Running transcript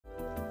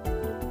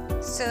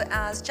So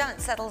as Janet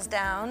settles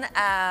down,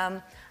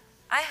 I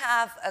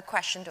have a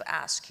question to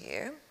ask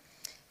you.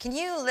 Can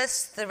you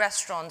list the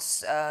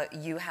restaurants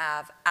you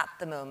have at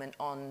the moment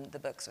on the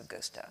books of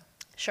Gusto?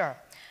 Sure.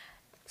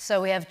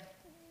 So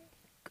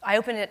I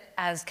opened it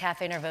as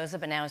Cafe Nervosa,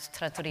 but now it's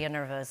Trattoria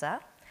Nervosa.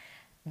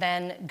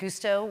 Then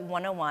Gusto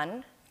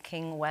 101,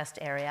 King West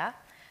area.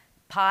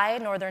 Pai,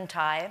 Northern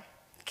Thai.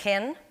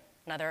 Kin,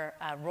 another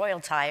Royal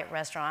Thai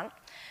restaurant.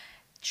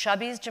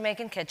 Chubby's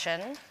Jamaican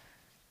Kitchen.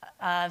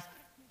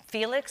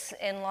 Felix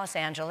in Los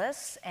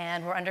Angeles,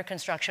 and we're under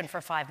construction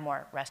for 5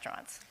 more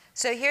restaurants.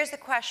 So here's the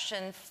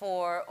question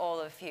for all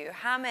of you.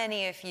 How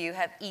many of you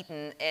have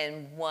eaten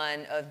in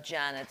one of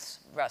Janet's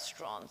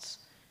restaurants?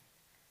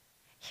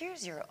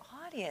 Here's your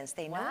audience.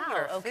 They know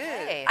your food.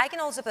 Okay. I can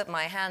also put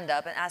my hand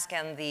up and ask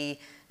the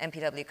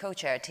MPW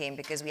co-chair team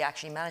because we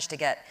actually managed to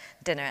get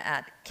dinner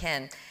at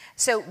Kin.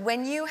 So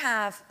when you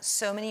have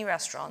so many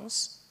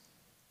restaurants,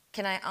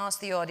 can I ask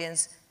the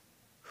audience,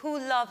 who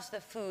loves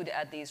the food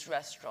at these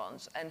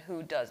restaurants and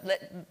who does?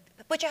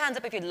 Put your hands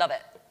up if you love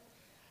it.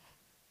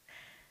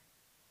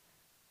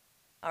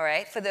 All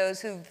right, for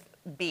those who've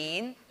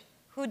been,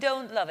 who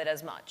don't love it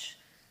as much?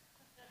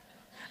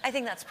 I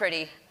think that's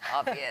pretty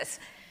obvious.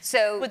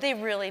 So would they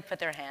really put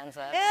their hands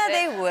up? Yeah,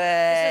 they would.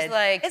 This is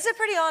like it's a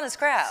pretty honest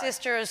crowd.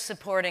 Sisters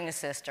supporting a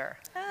sister.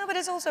 But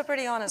it's also a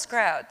pretty honest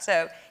crowd.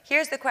 So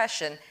here's the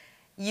question.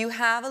 You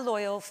have a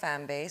loyal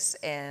fan base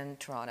in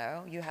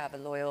Toronto. You have a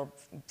loyal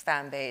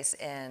fan base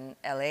in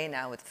LA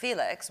now with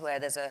Felix, where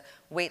there's a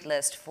wait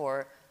list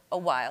for a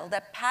while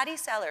that Patty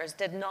Sellers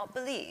did not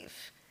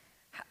believe.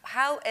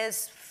 How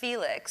is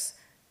Felix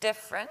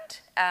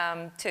different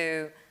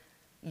to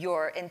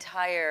your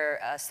entire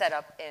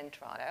setup in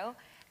Toronto?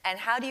 And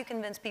how do you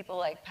convince people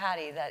like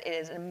Patty that it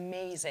is an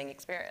amazing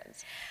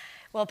experience?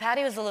 Well,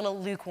 Patty was a little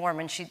lukewarm,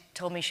 and she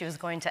told me she was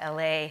going to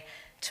LA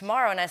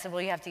tomorrow, and I said,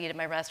 well, you have to eat at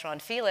my restaurant,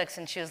 Felix,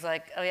 and she was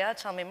like, oh yeah,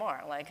 tell me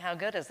more, like, how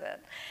good is it?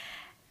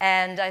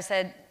 And I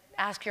said,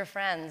 ask your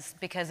friends,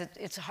 because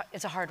it's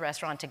a hard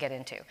restaurant to get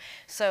into.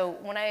 So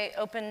when I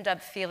opened up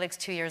Felix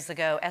 2 years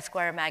ago,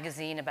 Esquire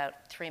magazine, about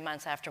 3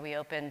 months after we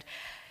opened,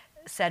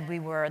 said we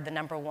were the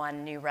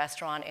 #1 new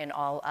restaurant in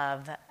all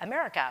of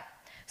America.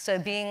 So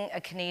being a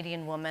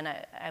Canadian woman,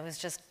 I was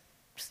just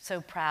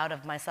so proud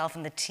of myself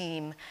and the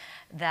team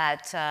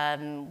that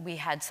we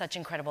had such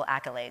incredible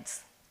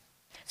accolades.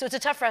 So it's a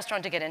tough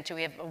restaurant to get into.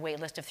 We have a wait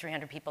list of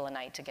 300 people a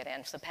night to get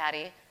in. So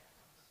Patty,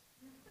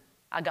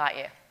 I got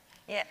you.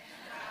 Yeah.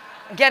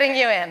 I'm getting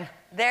you in.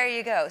 There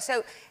you go.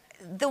 So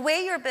the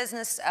way your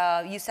business,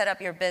 you set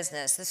up your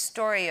business, the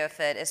story of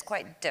it is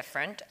quite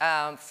different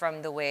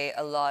from the way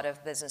a lot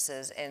of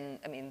businesses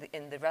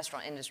in the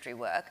restaurant industry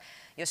work.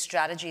 Your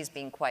strategy has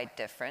been quite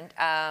different.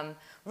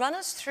 Run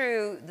us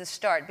through the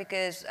start,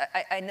 because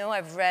I know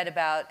I've read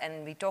about,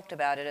 and we talked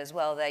about it as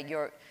well, that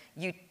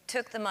you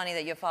took the money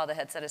that your father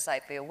had set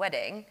aside for your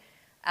wedding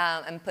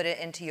and put it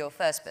into your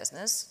first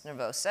business,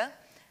 Nervosa,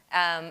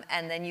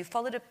 and then you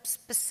followed a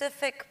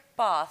specific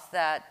path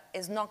that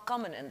is not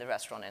common in the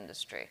restaurant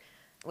industry,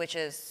 which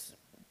is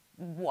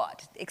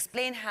what?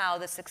 Explain how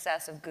the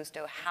success of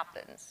Gusto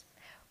happens.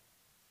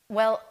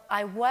 Well,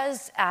 I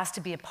was asked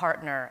to be a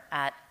partner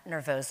at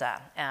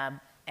Nervosa,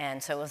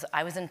 and so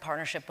I was in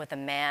partnership with a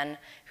man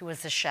who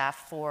was the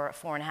chef for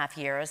 4.5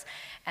 years,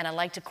 and I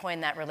like to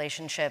coin that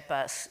relationship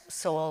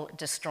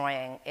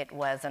soul-destroying. It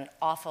was an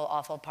awful,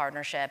 awful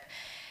partnership,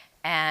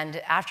 and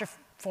after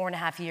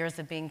 4.5 years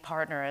of being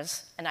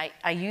partners, and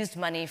I used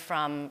money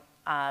from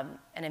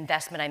an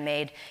investment I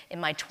made in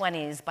my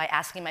 20s by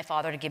asking my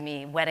father to give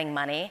me wedding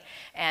money,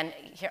 and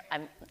here,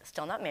 I'm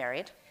still not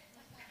married.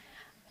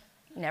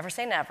 Never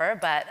say never,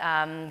 but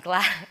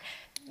glad.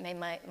 May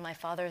my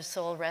father's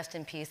soul rest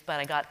in peace, but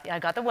I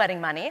got the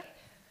wedding money.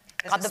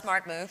 That's a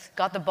smart move.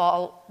 Got the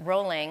ball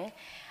rolling.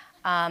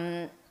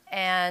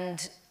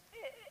 And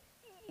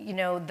you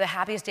know, the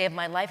happiest day of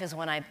my life is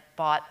when I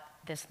bought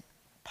this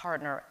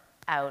partner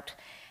out.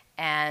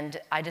 And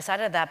I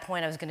decided at that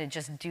point I was going to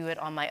just do it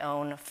on my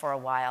own for a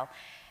while.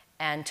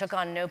 And took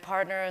on no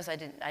partners. I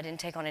didn't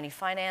take on any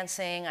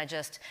financing. I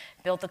just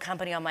built the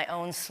company on my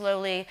own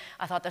slowly.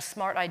 I thought the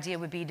smart idea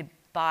would be to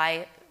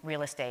buy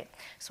real estate.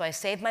 So I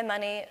saved my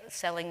money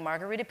selling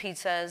margarita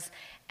pizzas,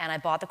 and I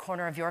bought the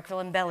corner of Yorkville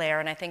and Bel Air,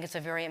 and I think it's a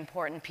very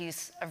important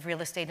piece of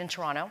real estate in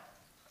Toronto.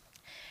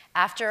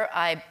 After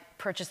I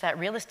purchased that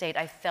real estate,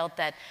 I felt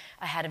that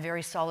I had a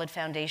very solid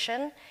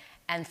foundation,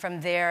 and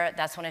from there,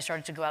 that's when I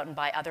started to go out and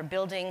buy other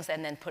buildings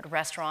and then put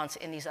restaurants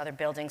in these other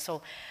buildings.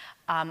 So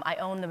I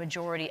own the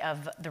majority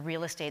of the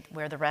real estate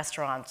where the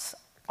restaurants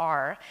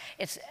are.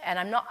 And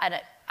I'm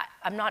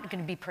not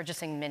going to be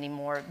purchasing many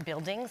more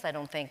buildings. I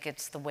don't think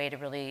it's the way to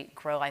really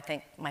grow. I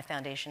think my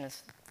foundation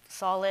is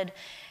solid,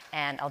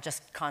 and I'll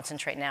just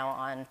concentrate now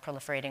on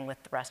proliferating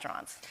with the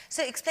restaurants.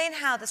 So explain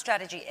how the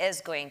strategy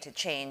is going to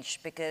change,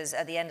 because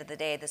at the end of the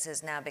day, this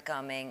is now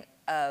becoming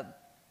a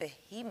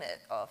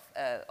behemoth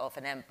of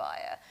an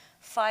empire.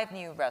 5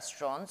 new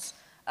restaurants,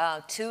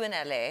 2 in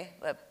LA,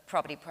 where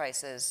property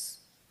prices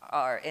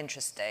are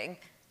interesting,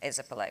 is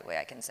a polite way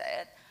I can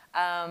say it.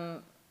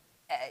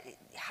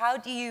 how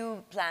do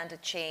you plan to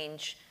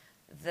change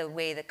the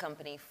way the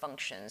company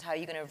functions? How are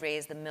you going to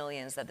raise the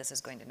millions that this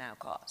is going to now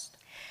cost?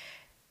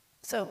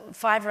 So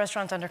 5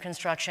 restaurants under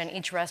construction,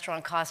 each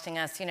restaurant costing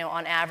us,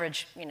 on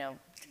average,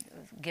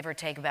 give or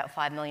take about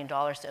 $5 million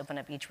to open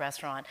up each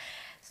restaurant.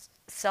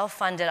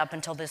 Self-funded up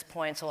until this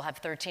point, so we'll have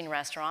 13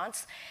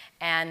 restaurants.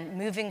 And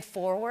moving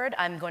forward,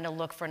 I'm going to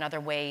look for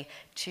another way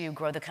to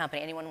grow the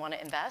company. Anyone want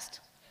to invest?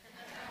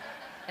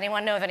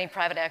 Anyone know of any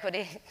private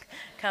equity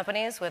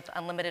companies with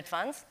unlimited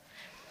funds?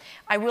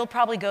 I will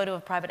probably go to a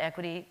private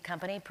equity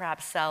company,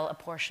 perhaps sell a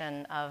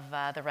portion of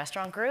the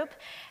restaurant group,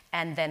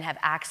 and then have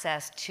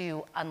access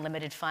to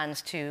unlimited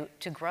funds to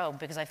grow,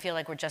 because I feel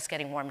like we're just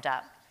getting warmed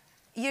up.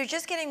 You're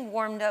just getting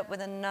warmed up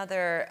with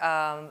another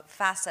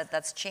facet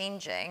that's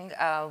changing,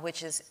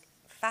 which is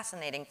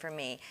fascinating for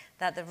me,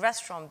 that the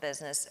restaurant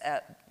business,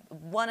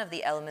 one of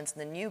the elements in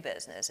the new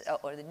business,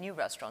 or the new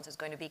restaurants, is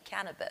going to be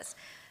cannabis.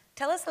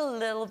 Tell us a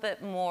little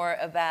bit more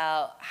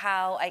about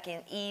how I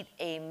can eat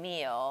a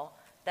meal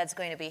that's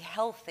going to be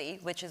healthy,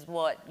 which is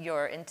what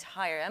your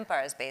entire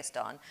empire is based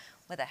on,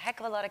 with a heck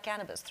of a lot of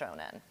cannabis thrown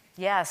in.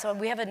 Yeah, so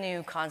we have a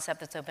new concept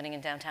that's opening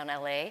in downtown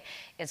LA.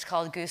 It's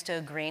called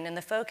Gusto Green, and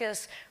the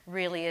focus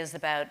really is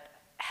about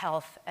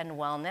health and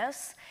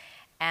wellness.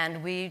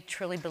 And we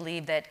truly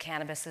believe that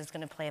cannabis is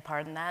going to play a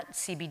part in that,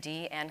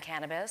 CBD and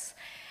cannabis.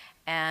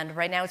 And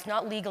right now it's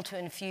not legal to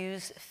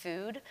infuse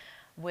food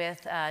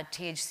with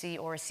THC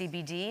or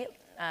CBD.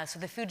 So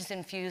the food is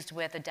infused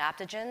with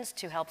adaptogens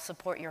to help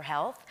support your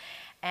health.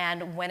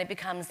 And when it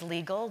becomes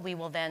legal, we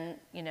will then,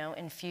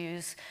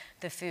 infuse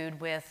the food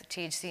with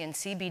THC and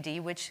CBD,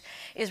 which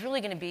is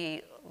really going to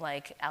be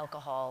like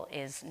alcohol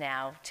is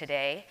now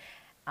today.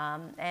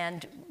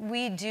 And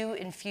we do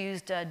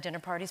infused dinner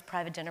parties,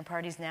 private dinner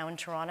parties now in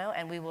Toronto,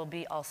 and we will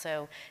be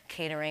also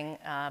catering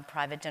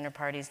private dinner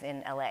parties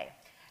in LA,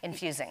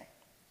 infusing.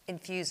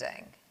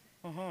 Infusing.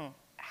 Mm-hmm.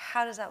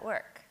 How does that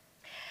work?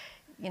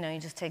 You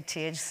just take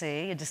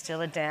THC, you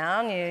distill it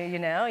down,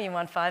 you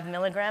want 5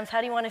 milligrams.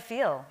 How do you want to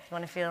feel? You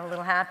want to feel a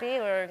little happy,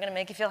 or we're going to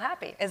make you feel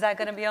happy? Is that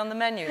going to be on the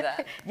menu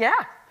then? Yeah.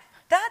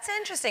 That's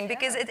interesting,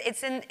 because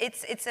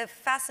it's a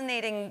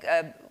fascinating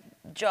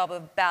job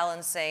of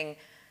balancing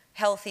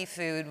healthy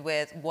food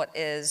with what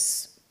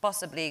is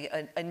possibly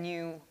a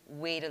new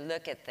way to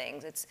look at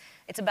things. It's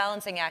a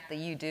balancing act that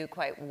you do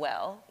quite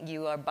well.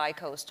 You are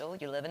bi-coastal,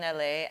 you live in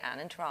LA and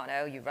in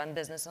Toronto, you run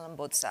business on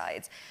both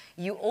sides.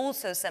 You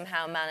also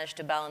somehow manage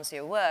to balance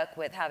your work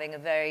with having a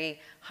very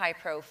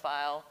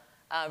high-profile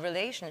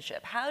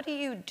relationship. How do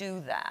you do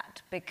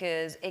that?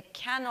 Because it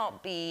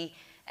cannot be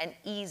an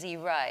easy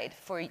ride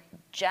for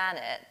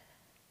Janet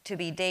to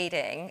be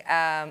dating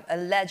a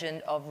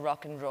legend of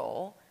rock and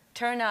roll,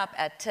 turn up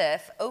at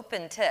TIFF,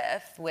 open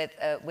TIFF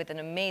with an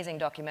amazing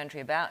documentary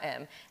about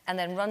him, and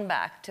then run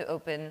back to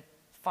open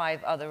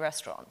 5 other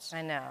restaurants.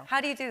 I know.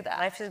 How do you do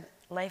that?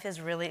 Life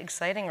is really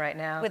exciting right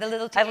now. With a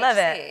little THC. I love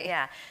it,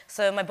 yeah.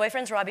 So my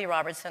boyfriend's Robbie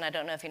Robertson. I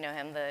don't know if you know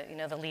him.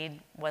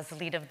 Was the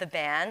lead of the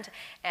band.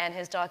 And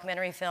his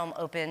documentary film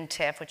opened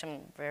TIFF, which I'm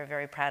very,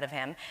 very proud of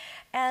him.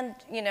 And,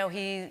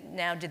 he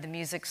now did the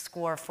music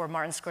score for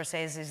Martin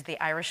Scorsese's The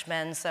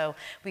Irishman. So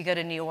we go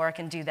to New York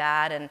and do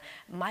that. And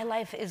my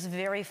life is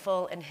very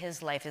full, and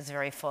his life is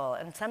very full.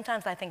 And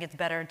sometimes I think it's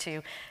better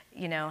to,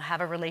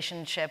 have a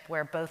relationship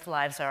where both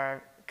lives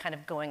are kind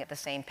of going at the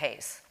same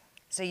pace.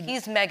 So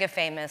he's mega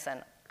famous,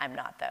 and I'm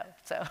not, though.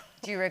 So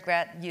do you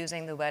regret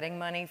using the wedding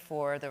money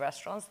for the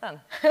restaurants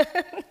then?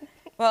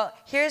 Well,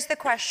 here's the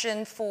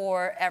question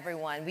for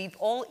everyone. We've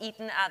all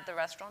eaten at the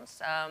restaurants.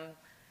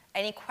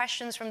 Any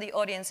questions from the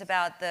audience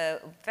about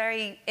the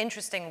very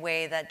interesting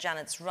way that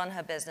Janet's run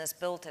her business,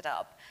 built it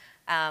up?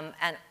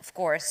 And of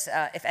course,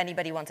 if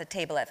anybody wants a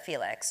table at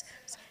Felix.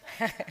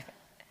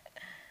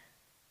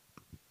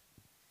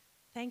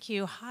 Thank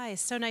you. Hi,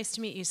 so nice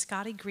to meet you.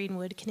 Scotty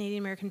Greenwood, Canadian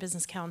American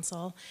Business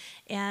Council.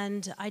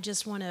 And I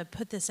just want to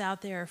put this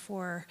out there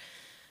for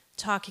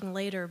talking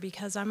later,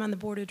 because I'm on the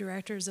board of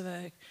directors of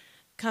a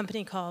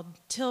company called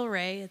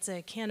Tilray. It's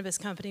a cannabis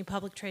company,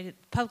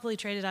 publicly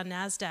traded on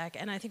NASDAQ,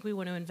 and I think we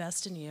want to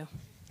invest in you.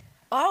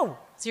 Oh!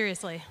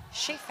 Seriously.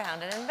 She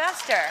found an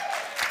investor.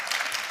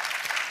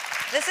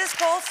 This is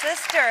called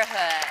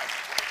sisterhood.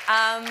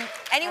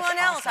 Anyone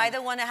else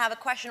either want to have a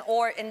question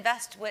or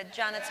invest with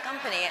Janet's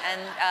company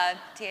and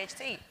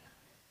THC?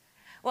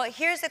 Well,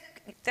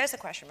 there's a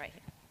question right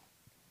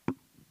here.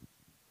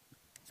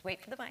 Let's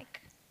wait for the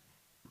mic.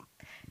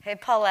 Hey,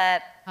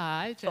 Paulette.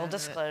 Hi, Janet. Full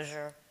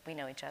disclosure, we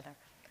know each other.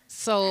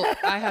 So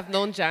I have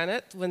known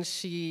Janet when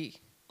she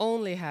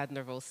only had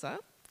Nervosa,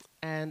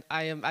 and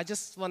I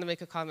just want to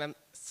make a comment. I'm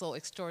so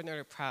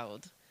extraordinarily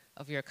proud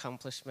of your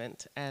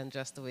accomplishment and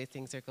just the way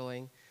things are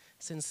going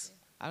since,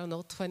 I don't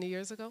know, 20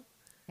 years ago?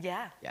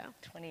 Yeah, yeah.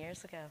 20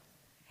 years ago.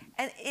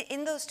 And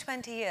in those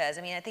 20 years,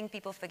 I think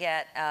people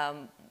forget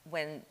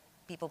when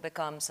people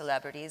become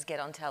celebrities, get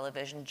on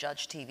television,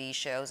 judge TV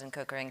shows and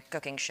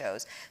cooking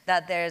shows,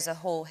 that there's a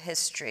whole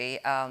history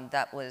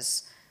that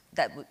was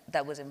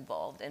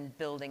involved in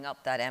building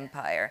up that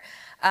empire.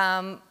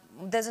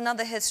 There's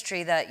another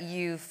history that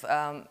you've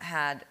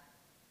had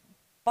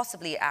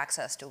possibly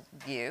access to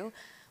view,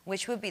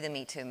 which would be the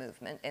Me Too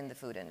movement in the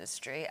food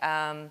industry.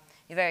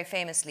 You very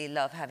famously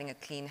love having a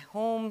clean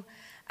home,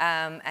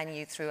 and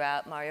you threw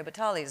out Mario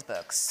Batali's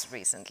books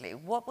recently.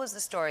 What was the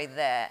story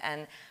there,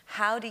 and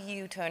how do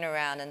you turn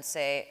around and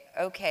say,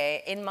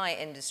 okay, in my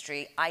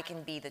industry, I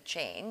can be the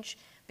change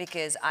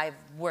because I've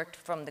worked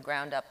from the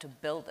ground up to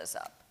build this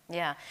up?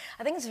 Yeah,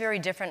 I think it's very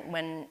different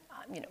when,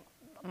 you know,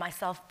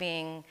 myself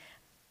being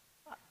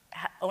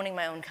owning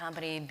my own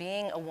company,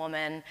 being a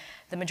woman,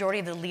 the majority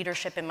of the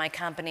leadership in my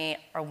company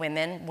are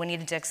women.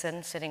 Juanita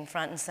Dixon, sitting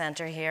front and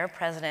center here,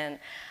 president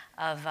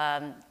of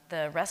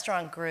the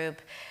restaurant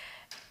group.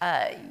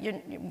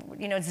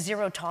 You know, it's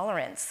zero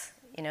tolerance.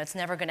 You know, it's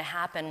never going to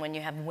happen when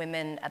you have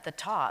women at the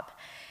top.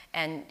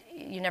 And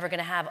you're never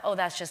going to have, oh,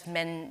 that's just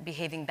men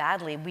behaving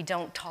badly. We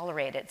don't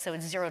tolerate it, so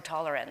it's zero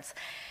tolerance.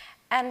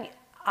 And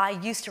I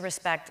used to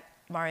respect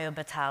Mario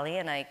Batali,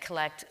 and I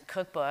collect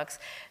cookbooks,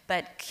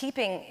 but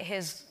keeping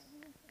his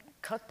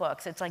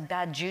cookbooks, it's like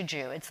bad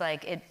juju. It's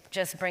like, it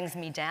just brings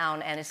me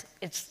down, and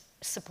it's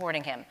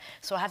supporting him.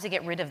 So I have to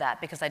get rid of that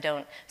because I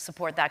don't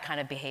support that kind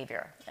of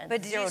behavior.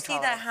 But did you see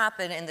that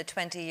happen in the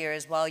 20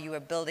 years while you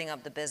were building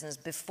up the business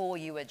before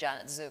you were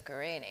Janet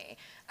Zuccarini?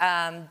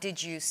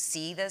 Did you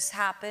see this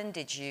happen?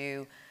 Did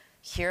you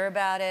hear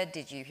about it?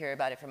 Did you hear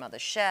about it from other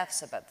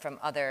chefs, from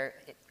other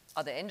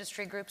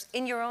industry groups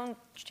in your own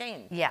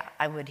chain? Yeah,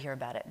 I would hear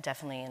about it,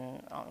 definitely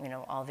in, you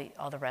know,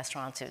 all the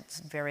restaurants.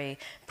 It's very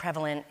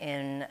prevalent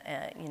in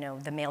you know,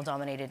 the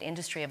male-dominated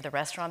industry of the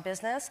restaurant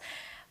business,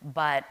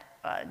 but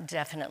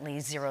definitely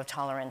zero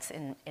tolerance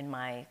in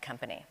my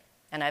company.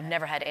 And I've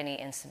never had any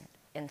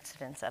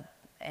incidents of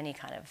any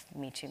kind of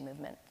Me Too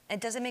movement. And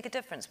does it make a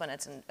difference when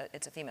it's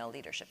a female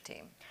leadership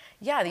team?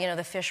 Yeah, you know,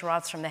 the fish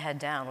rots from the head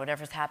down.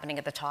 Whatever's happening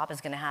at the top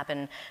is going to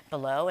happen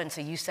below, and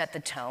so you set the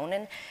tone,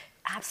 and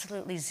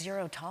absolutely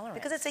zero tolerance.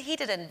 Because it's a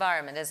heated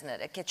environment, isn't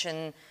it? A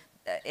kitchen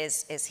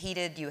is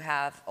heated. You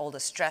have all the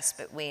stress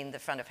between the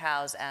front of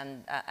house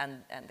and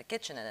the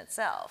kitchen in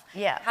itself.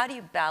 Yeah. How do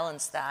you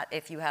balance that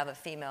if you have a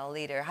female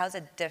leader? How's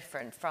it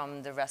different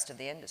from the rest of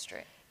the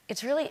industry?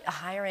 It's really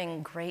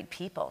hiring great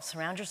people.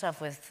 Surround yourself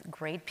with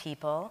great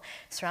people.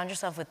 Surround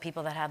yourself with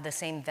people that have the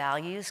same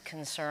values,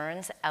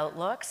 concerns,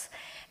 outlooks.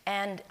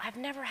 And I've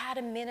never had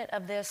a minute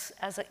of this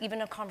as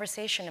even a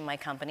conversation in my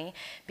company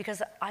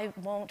because I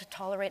won't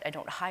tolerate, I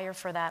don't hire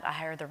for that. I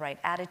hire the right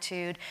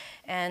attitude.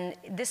 And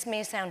this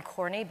may sound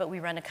corny, but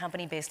we run a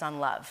company based on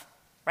love.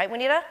 Right,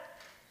 Juanita?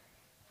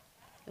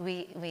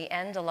 We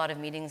end a lot of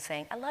meetings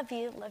saying, I love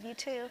you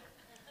too.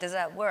 Does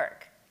that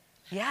work?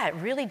 Yeah, it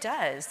really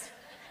does.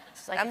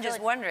 Like, I'm just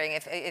wondering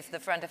if the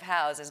front of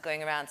house is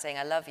going around saying,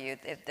 I love you,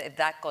 if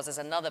that causes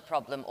another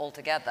problem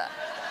altogether.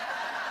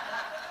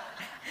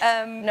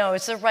 No,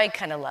 it's the right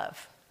kind of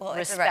love. Well,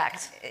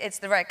 respect. It's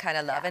the right kind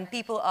of love. Yeah. And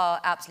people are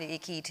absolutely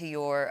key to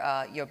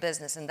your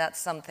business, and that's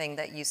something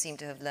that you seem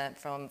to have learned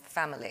from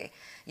family.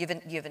 You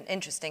have an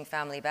interesting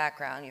family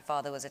background. Your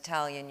father was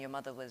Italian, your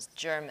mother was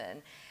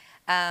German.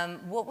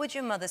 What would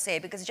your mother say?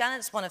 Because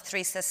Janet's one of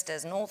 3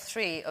 sisters, and all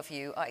 3 of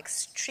you are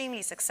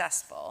extremely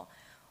successful.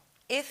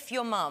 If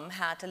your mom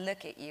had to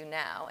look at you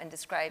now and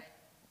describe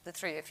the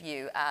 3 of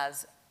you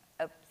as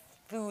a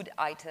food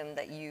item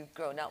that you've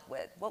grown up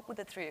with, what would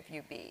the 3 of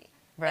you be?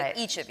 Right. Like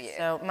each of you.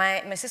 So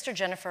my sister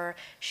Jennifer,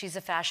 she's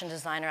a fashion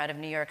designer out of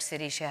New York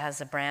City. She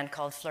has a brand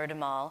called Fleur de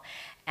Mal,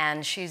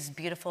 and she's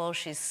beautiful,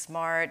 she's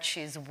smart,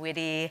 she's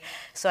witty.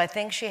 So I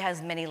think she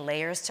has many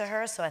layers to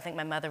her. So I think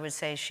my mother would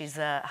say she's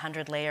a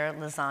 100-layer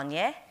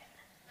lasagna.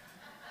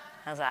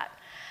 How's that?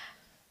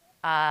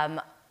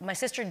 My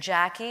sister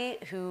Jackie,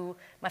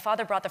 my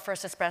father brought the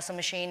first espresso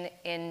machine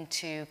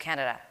into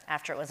Canada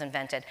after it was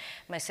invented.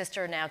 My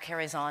sister now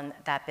carries on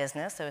that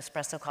business, so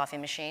espresso coffee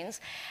machines.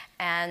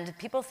 And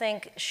people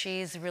think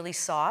she's really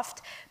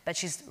soft, but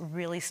she's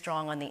really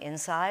strong on the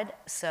inside.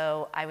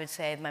 So I would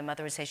say, my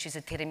mother would say she's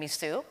a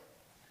tiramisu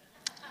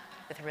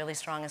with really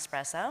strong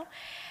espresso.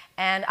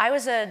 And I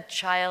was a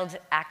child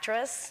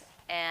actress,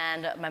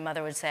 and my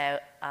mother would say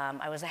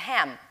I was a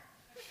ham.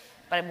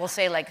 But we'll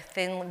say like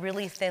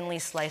really thinly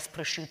sliced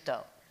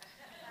prosciutto.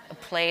 A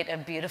plate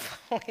of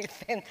beautifully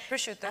thin.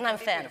 Prosciutto. And I'm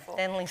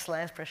thinly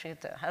sliced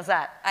prosciutto. How's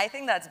that? I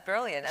think that's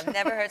brilliant. I've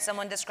never heard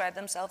someone describe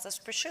themselves as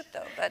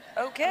prosciutto, but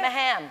okay. I'm a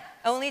ham.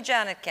 Only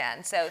Janet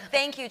can. So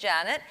thank you,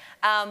 Janet.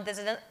 There's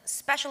a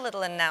special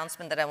little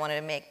announcement that I wanted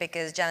to make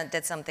because Janet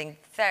did something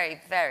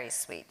very, very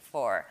sweet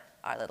for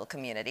our little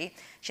community.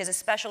 She has a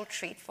special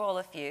treat for all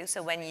of you.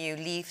 So when you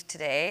leave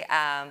today,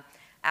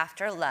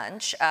 after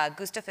lunch,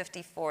 Gusto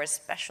 54's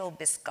special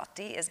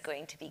biscotti is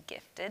going to be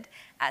gifted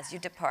as you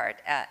depart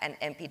an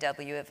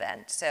MPW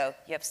event. So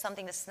you have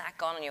something to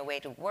snack on your way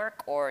to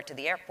work or to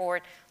the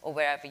airport or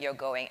wherever you're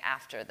going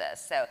after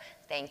this. So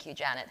thank you,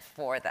 Janet,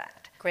 for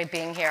that. Great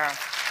being here.